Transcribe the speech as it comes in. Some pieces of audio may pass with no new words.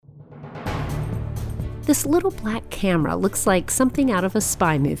This little black camera looks like something out of a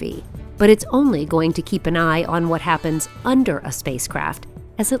spy movie, but it's only going to keep an eye on what happens under a spacecraft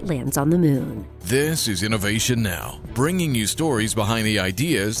as it lands on the moon. This is Innovation Now, bringing you stories behind the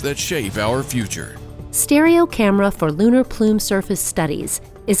ideas that shape our future. Stereo camera for lunar plume surface studies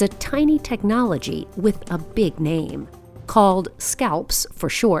is a tiny technology with a big name. Called scalps for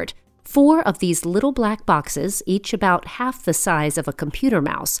short, 4 of these little black boxes, each about half the size of a computer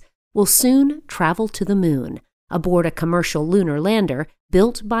mouse, will soon travel to the moon aboard a commercial lunar lander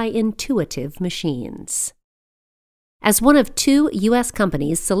built by Intuitive Machines. As one of 2 U.S.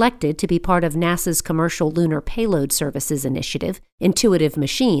 companies selected to be part of NASA's Commercial Lunar Payload Services initiative, Intuitive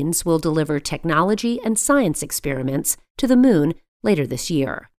Machines will deliver technology and science experiments to the moon later this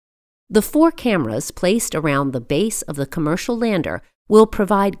year. The 4 cameras placed around the base of the commercial lander will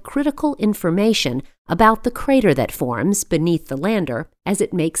provide critical information about the crater that forms beneath the lander as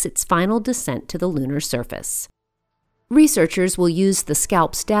it makes its final descent to the lunar surface. Researchers will use the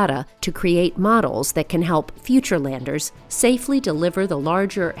scalps data to create models that can help future landers safely deliver the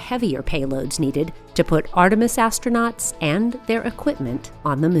larger, heavier payloads needed to put Artemis astronauts and their equipment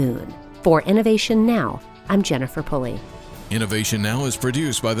on the moon. For Innovation Now, I'm Jennifer Pulley. Innovation Now is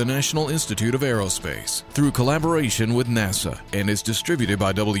produced by the National Institute of Aerospace through collaboration with NASA and is distributed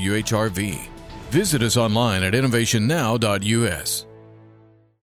by WHRV. Visit us online at innovationnow.us.